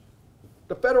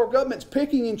 The federal government's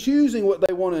picking and choosing what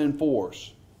they want to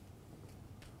enforce.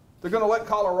 They're going to let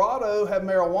Colorado have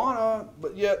marijuana,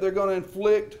 but yet they're going to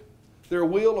inflict their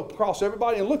will across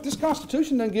everybody. And look, this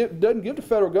Constitution doesn't give the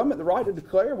federal government the right to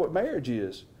declare what marriage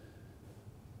is.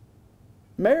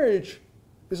 Marriage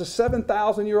is a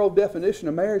 7,000-year-old definition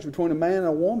of marriage between a man and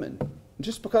a woman.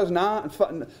 Just because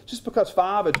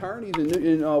 5 attorneys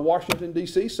in Washington,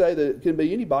 D.C. say that it can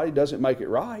be anybody doesn't make it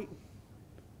right.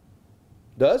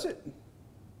 Does it?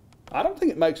 I don't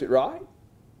think it makes it right.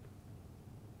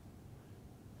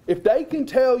 If they can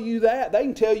tell you that, they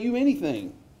can tell you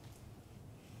anything.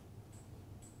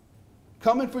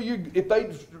 If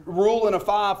they rule in a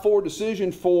 5-4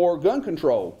 decision for gun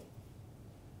control,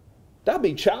 that'd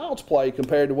be child's play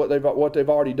compared to what they've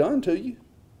already done to you.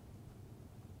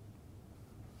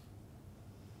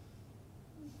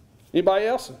 Anybody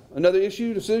else? Another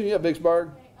issue, decision? Yeah, Vicksburg.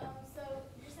 Okay, so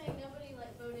you're saying nobody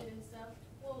voted and stuff.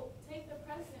 Well, take the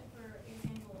president for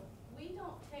example. We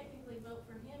don't technically vote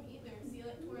for him either. It's the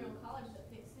electoral college that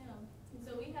picks him.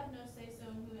 So we have no say so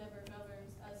in whoever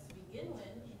governs us to begin with.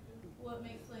 What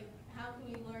makes how how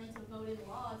can we learn to vote in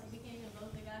laws if we can't even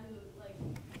vote the guy who, like...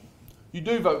 You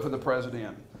do vote for the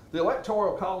president. The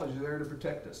Electoral College is there to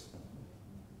protect us.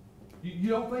 You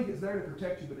don't think it's there to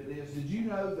protect you, but it is. Did you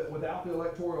know that without the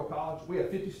Electoral College, we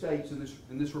have 50 states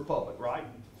in this republic, right?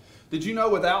 Did you know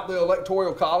without the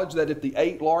Electoral College that if the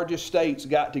 8 largest states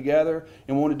got together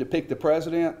and wanted to pick the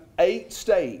president, 8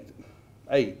 states,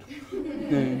 8.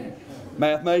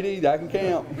 Math made easy, I can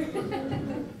count.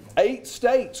 8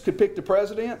 states could pick the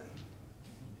president.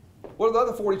 What are the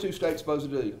other 42 states supposed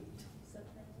to do?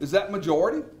 Is that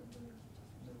majority?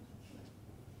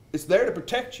 It's there to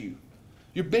protect you.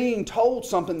 You're being told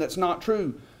something that's not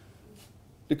true.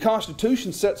 The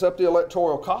Constitution sets up the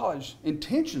Electoral College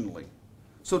intentionally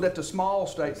so that the small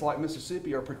states like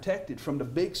Mississippi are protected from the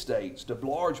big states, the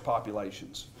large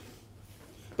populations.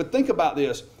 But think about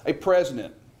this. A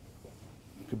president,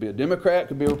 could be a Democrat,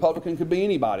 could be a Republican, could be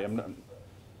anybody.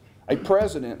 A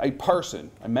president, a person,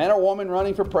 a man or woman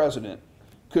running for president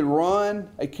could run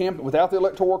a campaign, without the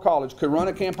Electoral College, could run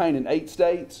a campaign in 8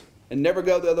 states and never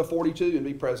go the other 42 and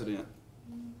be president.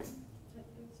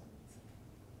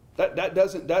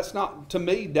 That's not, to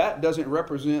me, that doesn't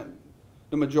represent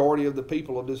the majority of the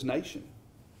people of this nation.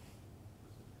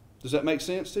 Does that make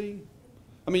sense to you?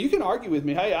 I mean, you can argue with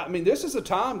me. Hey, I mean, this is a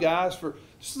time, guys,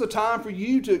 this is a time for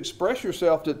you to express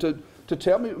yourself, to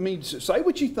tell me, I mean, say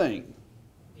what you think.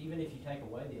 Even if you take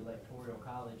away the Electoral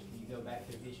College, if you go back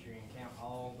through history and count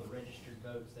all the registered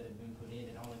votes that have been put in,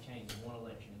 it only changed one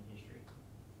election in history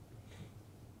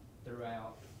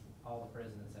throughout all the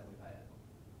presidents that we've had.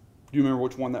 Do you remember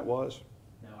which one that was?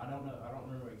 No, I don't know. I don't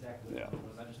remember exactly what it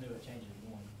was. I just knew it changed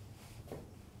one.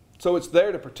 So it's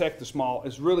there to protect the small,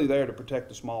 it's really there to protect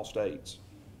the small states.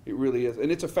 It really is.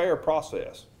 And it's a fair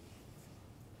process.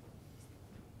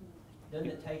 Doesn't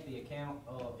it take the account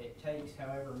of, it takes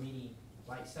however many,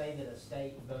 like say that a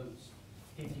state votes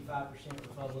 55%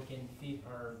 Republican,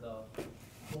 or the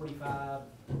 45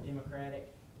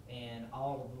 Democratic, and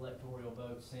all of the electoral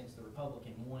votes since the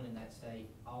Republican won in that state,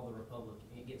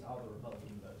 it gets all the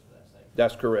Republican votes for that state.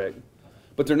 That's correct.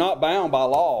 But they're not bound by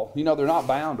law. You know, they're not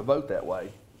bound to vote that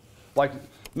way. Like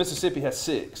Mississippi has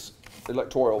 6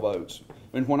 electoral votes.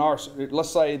 And when let's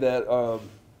say that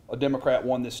a Democrat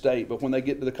won this state, but when they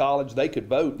get to the college, they could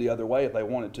vote the other way if they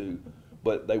wanted to,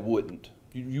 but they wouldn't.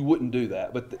 You wouldn't do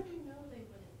that. But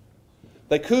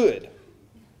they could.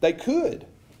 They could.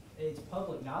 It's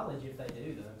public knowledge if they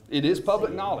do, though. It is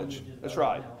public knowledge. That's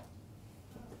right.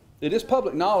 It is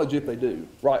public knowledge if they do.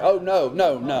 Right. Oh,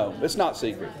 no. It's not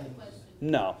secret.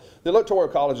 No. The Electoral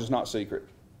College is not secret.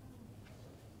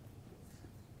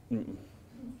 Mm-mm.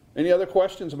 Any other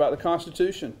questions about the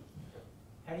Constitution?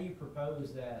 How do you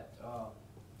propose that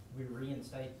we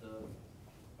reinstate the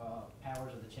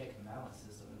powers of the check and balance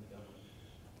system in the government?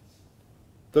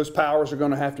 Those powers are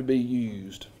going to have to be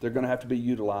used. They're going to have to be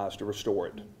utilized to restore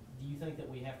it. Do you think that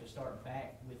we have to start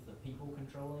back with the people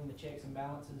controlling the checks and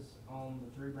balances on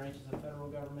the 3 branches of federal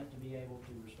government to be able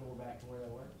to restore back to where they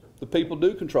were? The people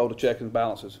do control the checks and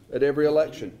balances at every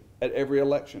election. At every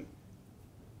election.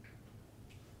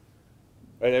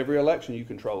 At every election you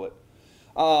control it.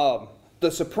 The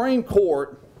Supreme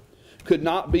Court could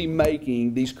not be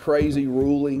making these crazy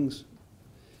rulings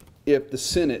if the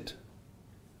Senate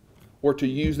were to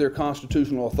use their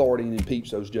constitutional authority and impeach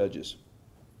those judges.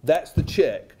 That's the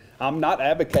check. I'm not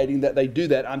advocating that they do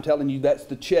that. I'm telling you that's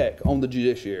the check on the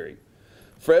judiciary.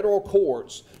 Federal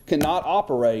courts cannot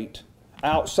operate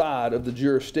outside of the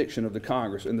jurisdiction of the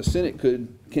Congress, and the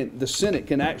Senate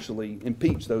can actually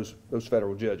impeach those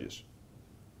federal judges.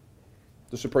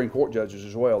 The Supreme Court judges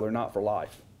as well. They're not for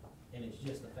life. And it's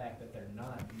just the fact that they're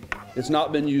not using that. It's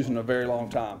not been used in a very long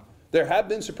time. There have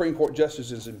been Supreme Court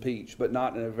justices impeached, but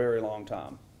not in a very long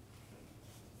time.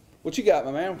 What you got,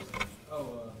 my man?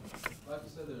 Like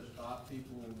you said, there's 5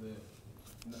 people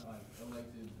that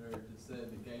elected or just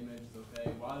said that gay marriage is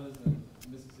okay. Why doesn't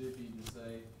Mississippi just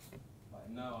say, like,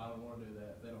 no, I don't want to do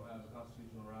that? They don't have a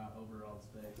constitutional right over all the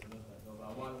states. And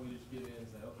why don't we just give in and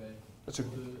say, okay,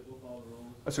 we'll follow the rules?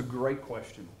 That's a great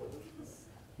question.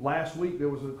 Last week there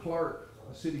was a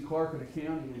city clerk in a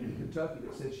county in Kentucky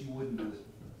that said she wouldn't do it.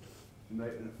 And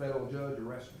a federal judge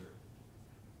arrested her.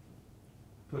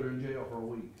 Put her in jail for a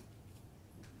week.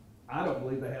 I don't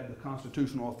believe they have the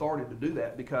constitutional authority to do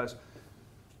that because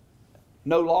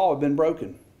no law had been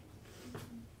broken.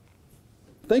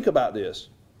 Think about this.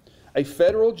 A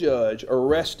federal judge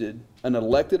arrested an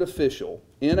elected official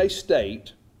in a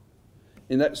state,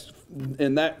 and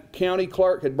that county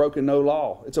clerk had broken no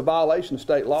law. It's a violation of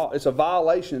state law. It's a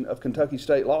violation of Kentucky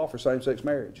state law for same-sex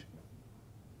marriage.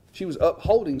 She was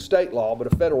upholding state law,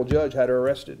 but a federal judge had her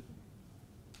arrested.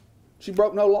 She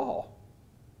broke no law.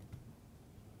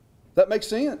 That makes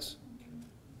sense.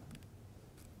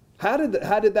 How did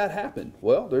that happen?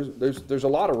 Well, there's a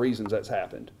lot of reasons that's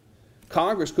happened.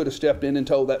 Congress could have stepped in and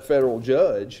told that federal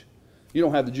judge, you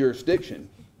don't have the jurisdiction.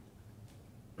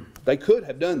 They could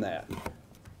have done that.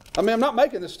 I mean, I'm not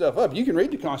making this stuff up. You can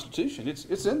read the Constitution.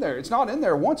 It's in there. It's not in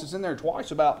there once. It's in there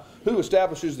twice about who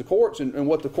establishes the courts and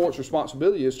what the court's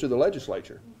responsibility is to the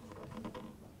legislature.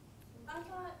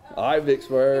 All right,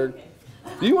 Vicksburg.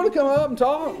 Do you want to come up and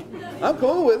talk? I'm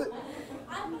cool with it.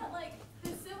 I thought, like, the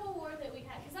Civil War that we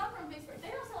had, because I'm from Vicksburg, they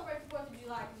don't celebrate the 4th of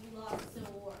July because we lost the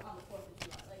Civil War on the 4th of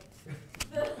July.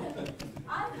 Like,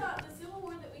 I thought the Civil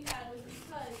War that we had was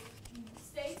because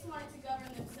states wanted to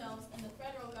govern themselves and the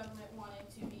federal government wanted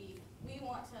to be, we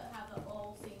want to have the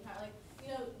old seeing power. Like,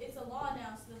 you know, it's a law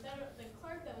now, so the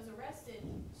clerk that was arrested,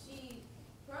 she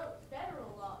broke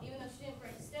federal law, even though she didn't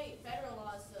break state. Federal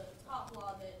law is the top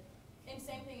law that, and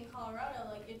same thing in Colorado,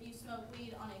 like if you smoke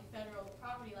weed on a federal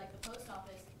property like the post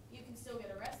office, you can still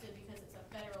get arrested because it's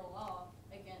a federal law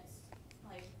against,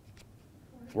 like.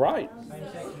 Right.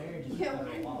 Same-sex marriage is a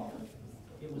federal law.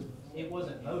 It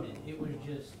wasn't voted. It was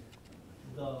just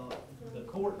the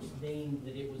courts deemed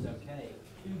that it was okay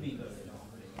to be voted on,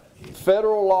 pretty much.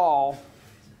 Federal law,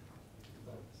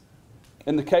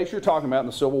 in the case you're talking about in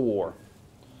the Civil War,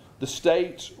 the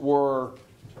states were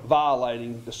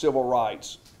violating the civil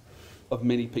rights of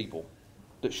many people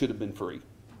that should have been free.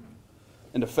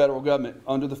 And the federal government,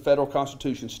 under the federal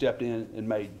Constitution, stepped in and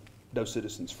made those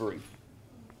citizens free.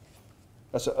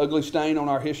 That's an ugly stain on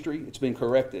our history. It's been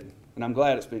corrected, and I'm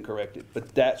glad it's been corrected,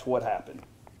 but that's what happened.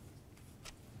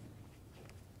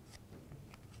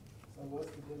 So what's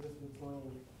the difference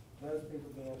between those people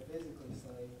being physically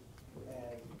enslaved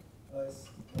and us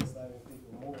enslaving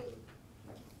people morally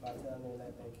by telling them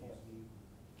that they can't be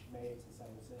married to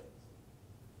same sex?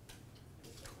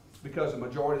 Because the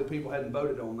majority of the people hadn't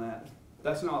voted on that.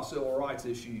 That's not a civil rights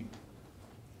issue.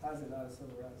 How's it not a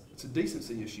civil rights? It's a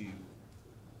decency issue.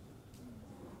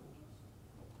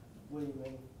 What do you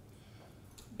mean?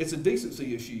 It's a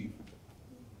decency issue.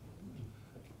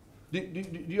 Do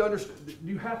you understand? Do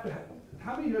you have to?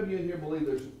 How many of you in here believe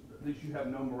that you have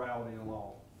no morality in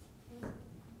law?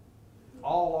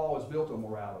 All law is built on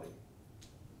morality.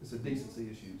 It's a decency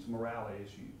issue. It's a morality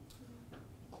issue.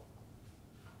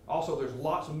 Also, there's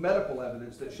lots of medical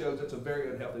evidence that shows it's a very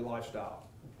unhealthy lifestyle.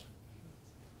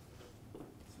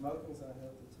 Smoking's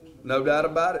unhealthy too. No doubt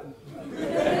about it.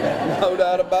 No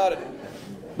doubt about it.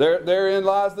 Therein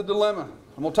lies the dilemma.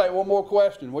 I'm going to take one more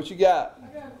question. What you got? I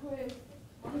got a question.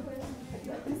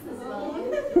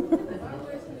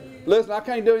 Listen, I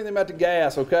can't do anything about the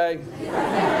gas, okay?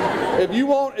 If you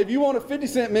want a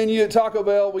 50-cent menu at Taco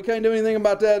Bell, we can't do anything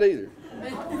about that either.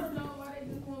 I want to know why they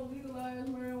just want to legalize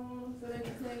marijuana so they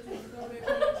can tax it and go back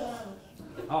to China.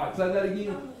 All right, say that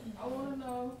again. I want to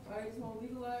know why they just want to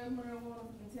legalize marijuana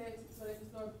and tax it so they can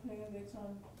start paying their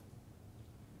China.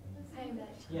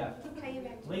 Yeah.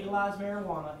 Legalize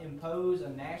marijuana, impose a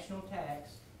national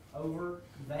tax over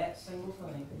that single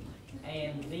thing,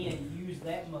 and then use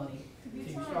that money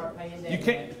to start paying that.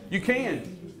 You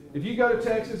can. If you go to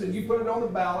Texas and you put it on the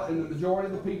ballot and the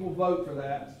majority of the people vote for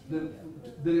that, then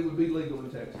it would be legal in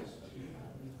Texas.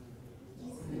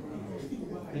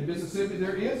 In Mississippi,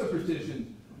 there is a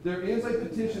petition. There is a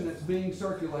petition that's being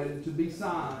circulated to be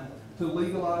signed to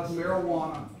legalize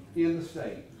marijuana in the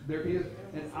state. There is,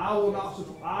 and I will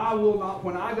not,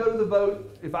 when I go to the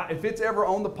vote, if it's ever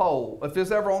on the poll, if it's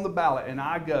ever on the ballot and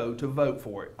I go to vote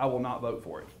for it, I will not vote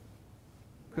for it.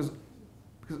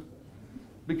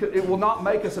 Because it will not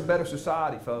make us a better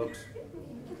society, folks.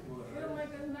 It'll make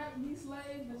us not be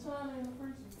slaves to China in the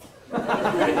future.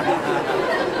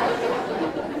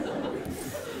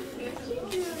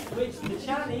 Which the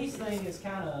Chinese thing is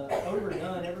kind of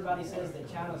overdone. Everybody says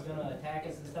that China's going to attack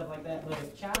us and stuff like that, but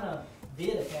if China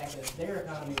did attack us, their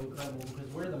economy would crumble because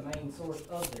we're the main source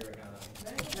of their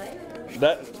economy.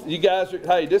 That you guys are,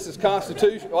 hey, this is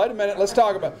Constitution. Wait a minute, let's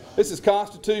talk about this is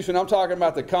Constitution. I'm talking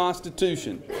about the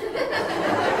Constitution.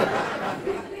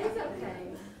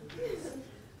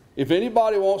 If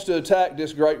anybody wants to attack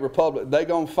this great republic, they're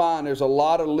going to find there's a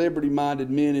lot of liberty-minded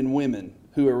men and women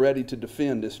who are ready to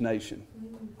defend this nation.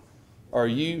 Are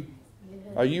you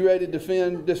ready to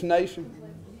defend this nation?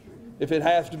 If it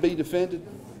has to be defended?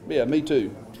 Yeah, me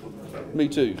too. Me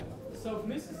too. So if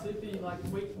Mississippi, like,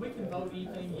 we can vote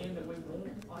anything in that we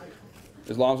want, like,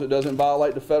 As long as it doesn't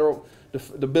violate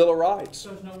the Bill of Rights.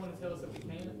 there's no one to tell us that we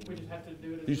can't. We just have to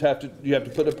do it. You have to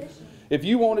put a. If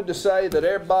you wanted to say that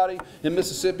everybody in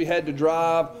Mississippi had to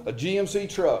drive a GMC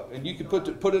truck and you could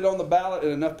put it on the ballot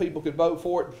and enough people could vote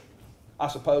for it, I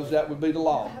suppose that would be the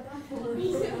law.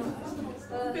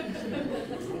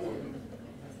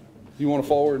 You want to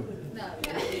forward? No.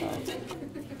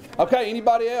 Okay,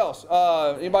 anybody else?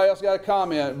 Anybody else got a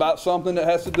comment about something that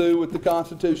has to do with the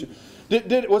Constitution?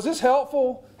 Was this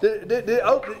helpful? Did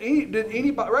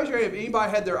anybody, raise your hand if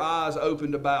anybody had their eyes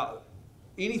opened about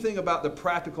anything about the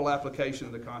practical application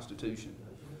of the Constitution?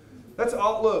 That's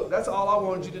all, look, that's all I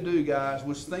wanted you to do, guys,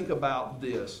 was think about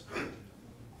this.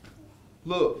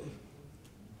 Look,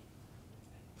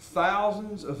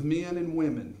 thousands of men and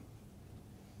women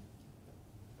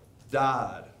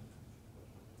died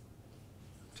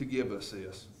to give us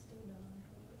this.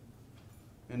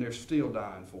 And they're still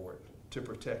dying for it, to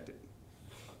protect it.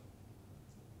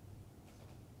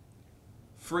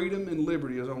 Freedom and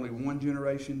liberty is only one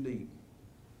generation deep.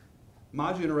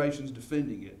 My generation's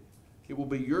defending it. It will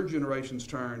be your generation's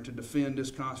turn to defend this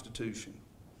Constitution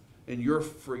and your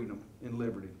freedom and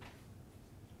liberty.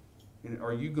 And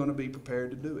are you going to be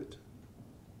prepared to do it?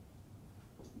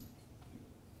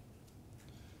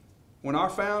 When our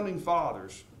founding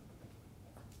fathers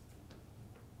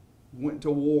went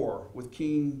to war with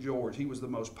King George, he was the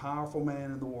most powerful man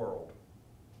in the world.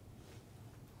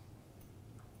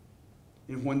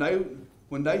 And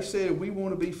when they said, we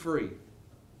want to be free,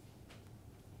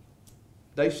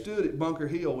 they stood at Bunker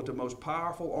Hill with the most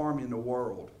powerful army in the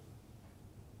world.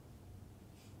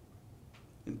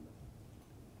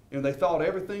 And they thought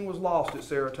everything was lost at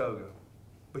Saratoga.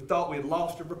 We thought we had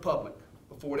lost a republic.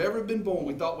 Before it ever had been born,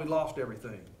 we thought we'd lost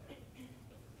everything.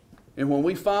 And when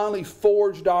we finally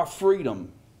forged our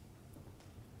freedom,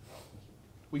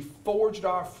 we forged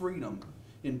our freedom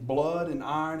in blood and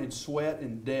iron and sweat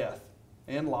and death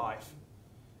and life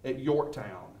at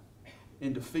Yorktown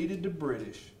and defeated the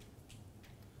British.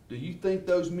 Do you think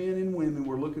those men and women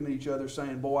were looking at each other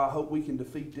saying, boy, I hope we can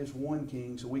defeat this one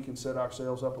king so we can set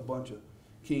ourselves up a bunch of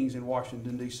kings in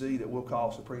Washington, D.C. that we'll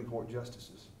call Supreme Court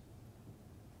justices?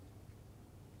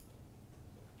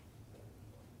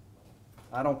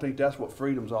 I don't think that's what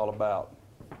freedom's all about.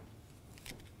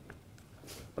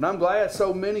 But I'm glad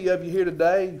so many of you here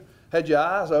today had your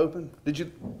eyes open. Did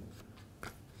you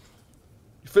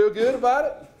feel good about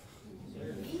it?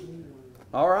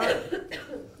 All right.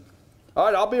 All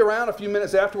right, I'll be around a few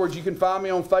minutes afterwards. You can find me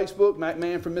on Facebook,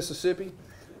 McMahan from Mississippi,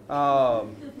 or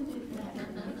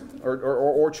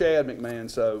Chad McMahan.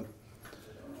 So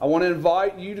I want to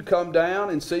invite you to come down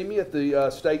and see me at the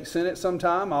State Senate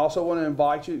sometime. I also want to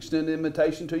invite you, extend an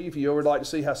invitation to you if you ever would like to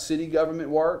see how city government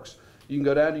works. You can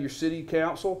go down to your city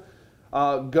council.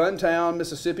 Guntown,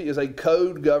 Mississippi is a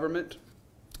code government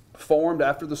formed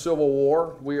after the Civil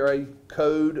War. We are a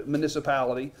code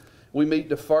municipality. We meet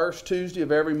the first Tuesday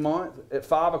of every month at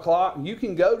 5 o'clock. You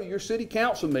can go to your city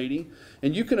council meeting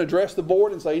and you can address the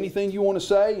board and say anything you want to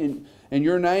say, and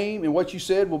your name and what you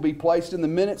said will be placed in the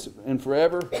minutes and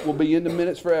forever will be in the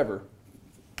minutes forever.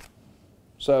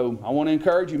 So I want to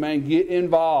encourage you, man, get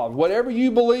involved. Whatever you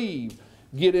believe,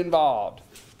 get involved.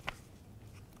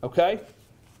 Okay?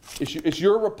 It's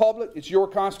your republic, it's your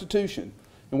Constitution.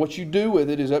 And what you do with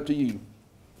it is up to you.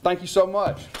 Thank you so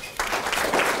much.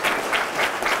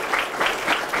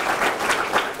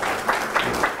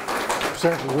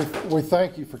 Senator, we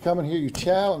thank you for coming here. You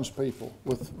challenged people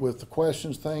with the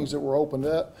questions, things that were opened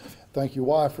up. Thank you,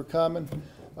 wife, for coming.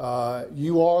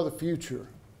 You are the future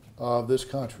of this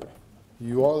country.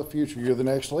 You are the future. You're the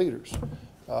next leaders.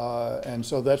 And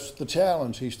so that's the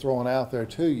challenge he's throwing out there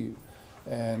to you.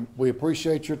 And we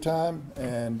appreciate your time.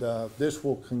 And this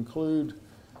will conclude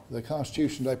the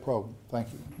Constitution Day program. Thank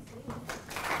you.